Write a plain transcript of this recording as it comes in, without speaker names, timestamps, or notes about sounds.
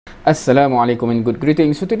Assalamualaikum and good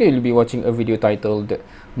greetings. So today we'll be watching a video titled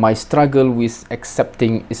My Struggle with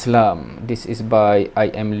Accepting Islam. This is by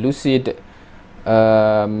iamlucid.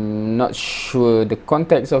 Not sure the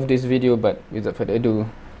context of this video, but without further ado,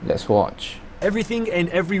 let's watch. Everything and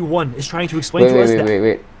everyone is trying to explain to us that...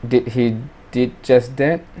 Wait. Did he just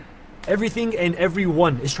that? Everything and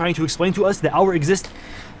everyone is trying to explain to us that our existence...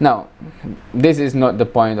 Now, this is not the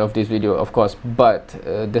point of this video, of course, but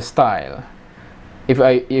the style.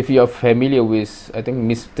 If you're familiar with, I think,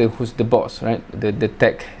 Mr. Who's the Boss, right? The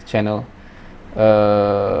tech channel.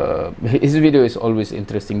 His video is always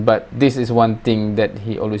interesting, but this is one thing that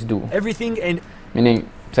he always do. Everything and... Meaning,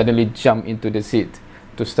 suddenly jump into the seat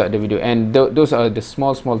to start the video. And those are the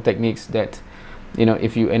small techniques that, you know,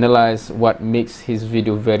 if you analyze what makes his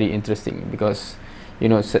video very interesting, because, you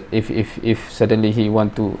know, if suddenly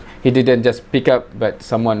he didn't just pick up, but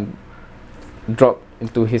someone dropped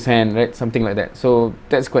into his hand, right? Something like that. So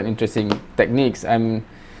that's quite interesting techniques. I'm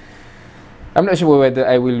not sure whether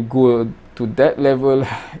I will go to that level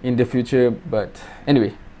in the future, but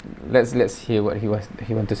anyway, let's hear what he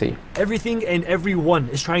want to say. Everything and everyone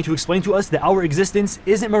is trying to explain to us that our existence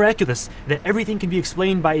isn't miraculous, that everything can be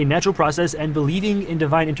explained by a natural process, and believing in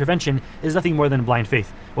divine intervention is nothing more than blind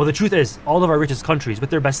faith. Well, the truth is, all of our richest countries, with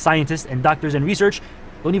their best scientists and doctors and research,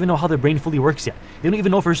 don't even know how the brain fully works yet. They don't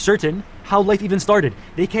even know for certain how life even started.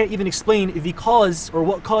 They can't even explain the cause or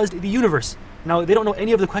what caused the universe. Now, they don't know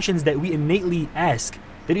any of the questions that we innately ask.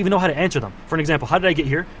 They don't even know how to answer them. For an example, how did I get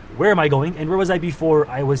here? Where am I going? And where was I before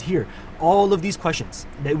I was here? All of these questions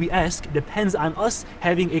that we ask depends on us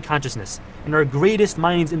having a consciousness. And our greatest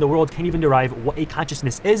minds in the world can't even derive what a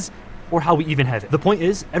consciousness is or how we even have it. The point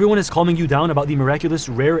is, everyone is calming you down about the miraculous,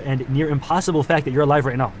 rare, and near impossible fact that you're alive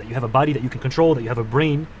right now, that you have a body that you can control, that you have a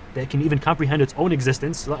brain that can even comprehend its own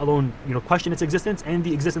existence, let alone, you know, question its existence and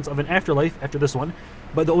the existence of an afterlife after this one.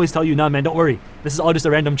 But they always tell you, nah man, don't worry, this is all just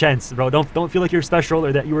a random chance, bro. Don't feel like you're special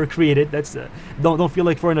or that you were created. That's don't feel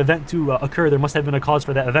like for an event to occur there must have been a cause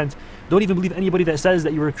for that event. Don't even believe anybody that says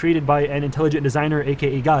that you were created by an intelligent designer,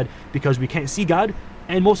 aka God, because we can't see God,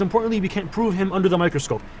 and most importantly, we can't prove him under the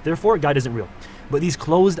microscope. Therefore, God isn't real. But these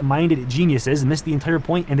closed-minded geniuses miss the entire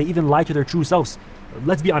point, and they even lie to their true selves.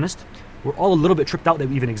 Let's be honest, we're all a little bit tripped out that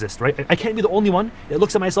we even exist, right? I can't be the only one that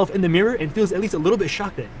looks at myself in the mirror and feels at least a little bit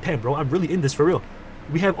shocked that, damn bro, I'm really in this for real.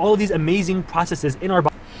 We have all of these amazing processes in our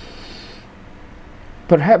body.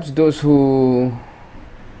 Perhaps those who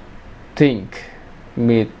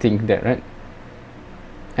may think that, right?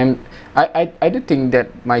 And I do think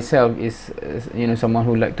that myself is you know, someone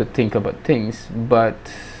who like to think about things, but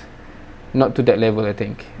not to that level. I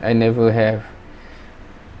think I never have.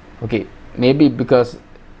 Okay, maybe because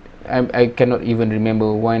I cannot even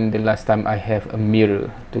remember when the last time I have a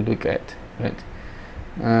mirror to look at,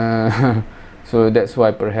 right? So that's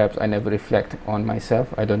why perhaps I never reflect on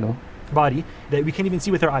myself. I don't know. Body that we can't even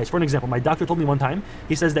see with our eyes. For an example, my doctor told me one time,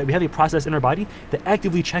 he says that we have a process in our body that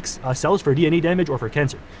actively checks cells for DNA damage or for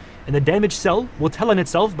cancer. And the damaged cell will tell on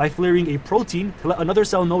itself by flaring a protein to let another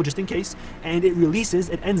cell know just in case, and it releases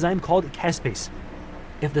an enzyme called caspase.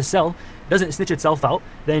 If the cell doesn't snitch itself out,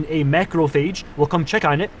 then a macrophage will come check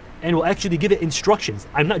on it and will actually give it instructions.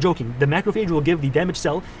 I'm not joking. The macrophage will give the damaged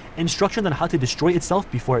cell instructions on how to destroy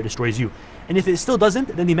itself before it destroys you. And if it still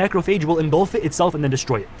doesn't, then the macrophage will engulf it itself and then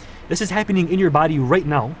destroy it. This is happening in your body right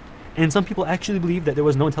now. And some people actually believe that there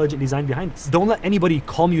was no intelligent design behind this. Don't let anybody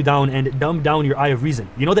calm you down and dumb down your eye of reason.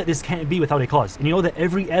 You know that this can't be without a cause. And you know that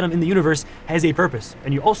every atom in the universe has a purpose.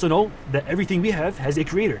 And you also know that everything we have has a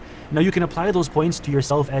creator. Now you can apply those points to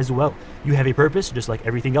yourself as well. You have a purpose just like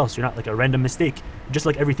everything else. You're not like a random mistake, just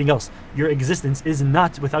like everything else. Your existence is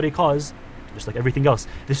not without a cause, just like everything else.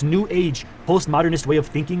 This new age postmodernist way of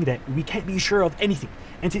thinking that we can't be sure of anything,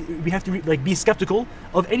 and we have to be skeptical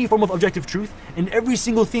of any form of objective truth, and every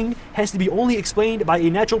single thing has to be only explained by a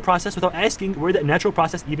natural process without asking where that natural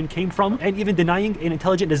process even came from, and even denying an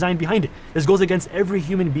intelligent design behind it. This goes against every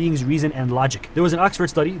human being's reason and logic. There was an Oxford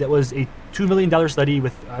study that was a $2 million study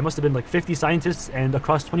with I must have been like 50 scientists and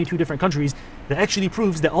across 22 different countries that actually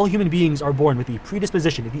proves that all human beings are born with the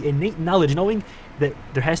predisposition, the innate knowledge, knowing that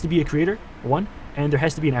there has to be a creator, one, and there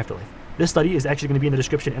has to be an afterlife. This study is actually going to be in the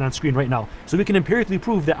description and on screen right now. So we can empirically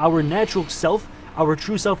prove that our natural self, our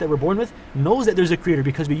true self that we're born with, knows that there's a creator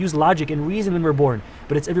because we use logic and reason when we're born.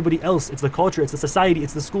 But it's everybody else, it's the culture, it's the society,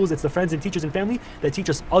 it's the schools, it's the friends and teachers and family that teach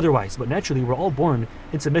us otherwise. But naturally, we're all born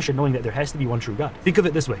in submission knowing that there has to be one true God. Think of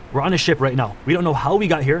it this way. We're on a ship right now. We don't know how we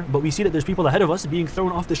got here, but we see that there's people ahead of us being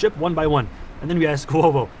thrown off the ship one by one. And then we ask,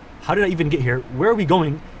 whoa, how did I even get here? Where are we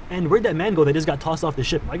going? And where'd that man go that just got tossed off the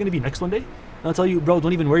ship? Am I going to be next one day? I'll tell you, bro,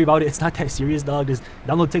 don't even worry about it. It's not that serious, dog. Just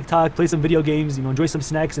download TikTok, play some video games, you know, enjoy some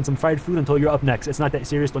snacks and some fried food until you're up next. It's not that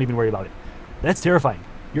serious. Don't even worry about it. That's terrifying.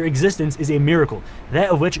 Your existence is a miracle, that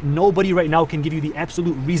of which nobody right now can give you the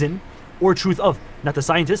absolute reason or truth of. Not the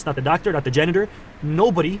scientist, not the doctor, not the janitor,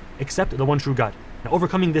 nobody except the one true God. Now,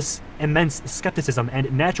 overcoming this immense skepticism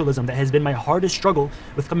and naturalism that has been my hardest struggle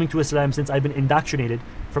with coming to Islam since I've been indoctrinated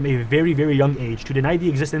from a very, very young age to deny the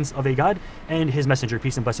existence of a God and his messenger,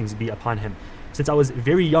 peace and blessings be upon him. Since I was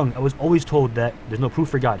very young, I was always told that there's no proof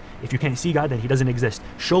for God. If you can't see God, then he doesn't exist.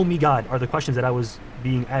 Show me God are the questions that I was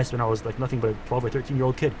being asked when I was like nothing but a 12 or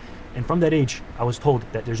 13-year-old kid. And from that age, I was told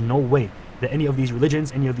that there's no way that any of these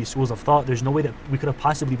religions, any of these schools of thought, there's no way that we could have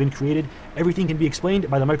possibly been created. Everything can be explained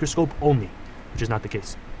by the microscope only, which is not the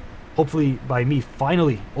case. Hopefully, by me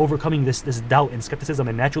finally overcoming this doubt and skepticism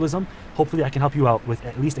and naturalism, hopefully I can help you out with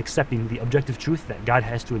at least accepting the objective truth that God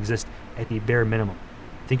has to exist at the bare minimum.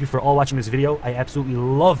 Thank you for all watching this video. I absolutely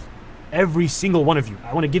love every single one of you.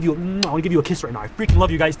 I want to give you a kiss right now. I freaking love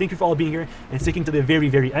you guys. Thank you for all being here and sticking to the very,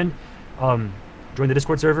 very end. Join the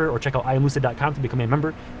Discord server or check out iamlucid.com to become a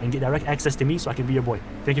member and get direct access to me so I can be your boy.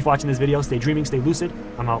 Thank you for watching this video. Stay dreaming, stay lucid.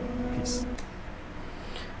 I'm out. Peace.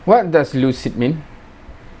 What does lucid mean?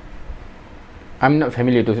 I'm not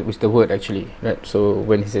familiar with the word actually, right? So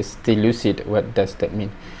when he says stay lucid, what does that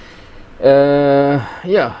mean?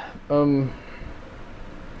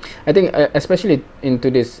 I think especially in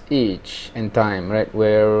today's age and time, right,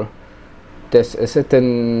 where there's a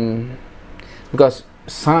certain, because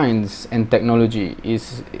science and technology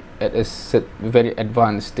is at a very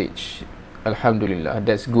advanced stage, alhamdulillah,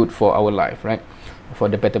 that's good for our life, right, for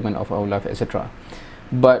the betterment of our life, etc.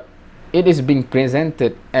 But it is being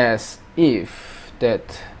presented as if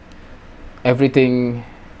that everything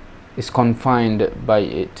is confined by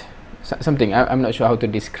it. Something I'm not sure how to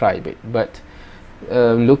describe it, but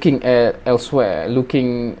looking at elsewhere,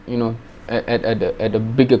 looking, you know, at a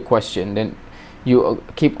bigger question, then you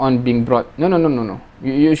keep on being brought. No.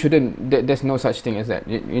 You shouldn't. There's no such thing as that.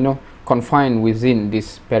 You know, confined within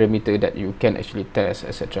this parameter that you can actually test,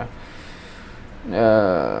 etc.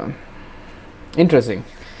 Interesting.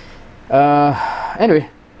 Anyway,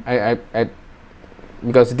 I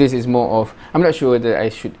because this is more of, I'm not sure that I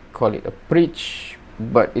should call it a preach,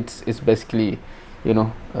 but it's basically, you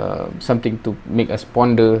know, something to make us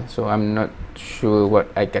ponder. So I'm not sure what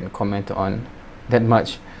I can comment on that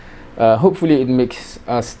much. Hopefully it makes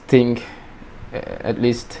us think, at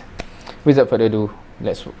least. Without further ado,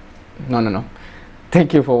 let's no,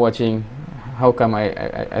 thank you for watching. How come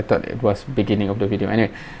I thought it was beginning of the video?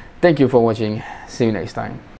 Anyway, thank you for watching. See you next time.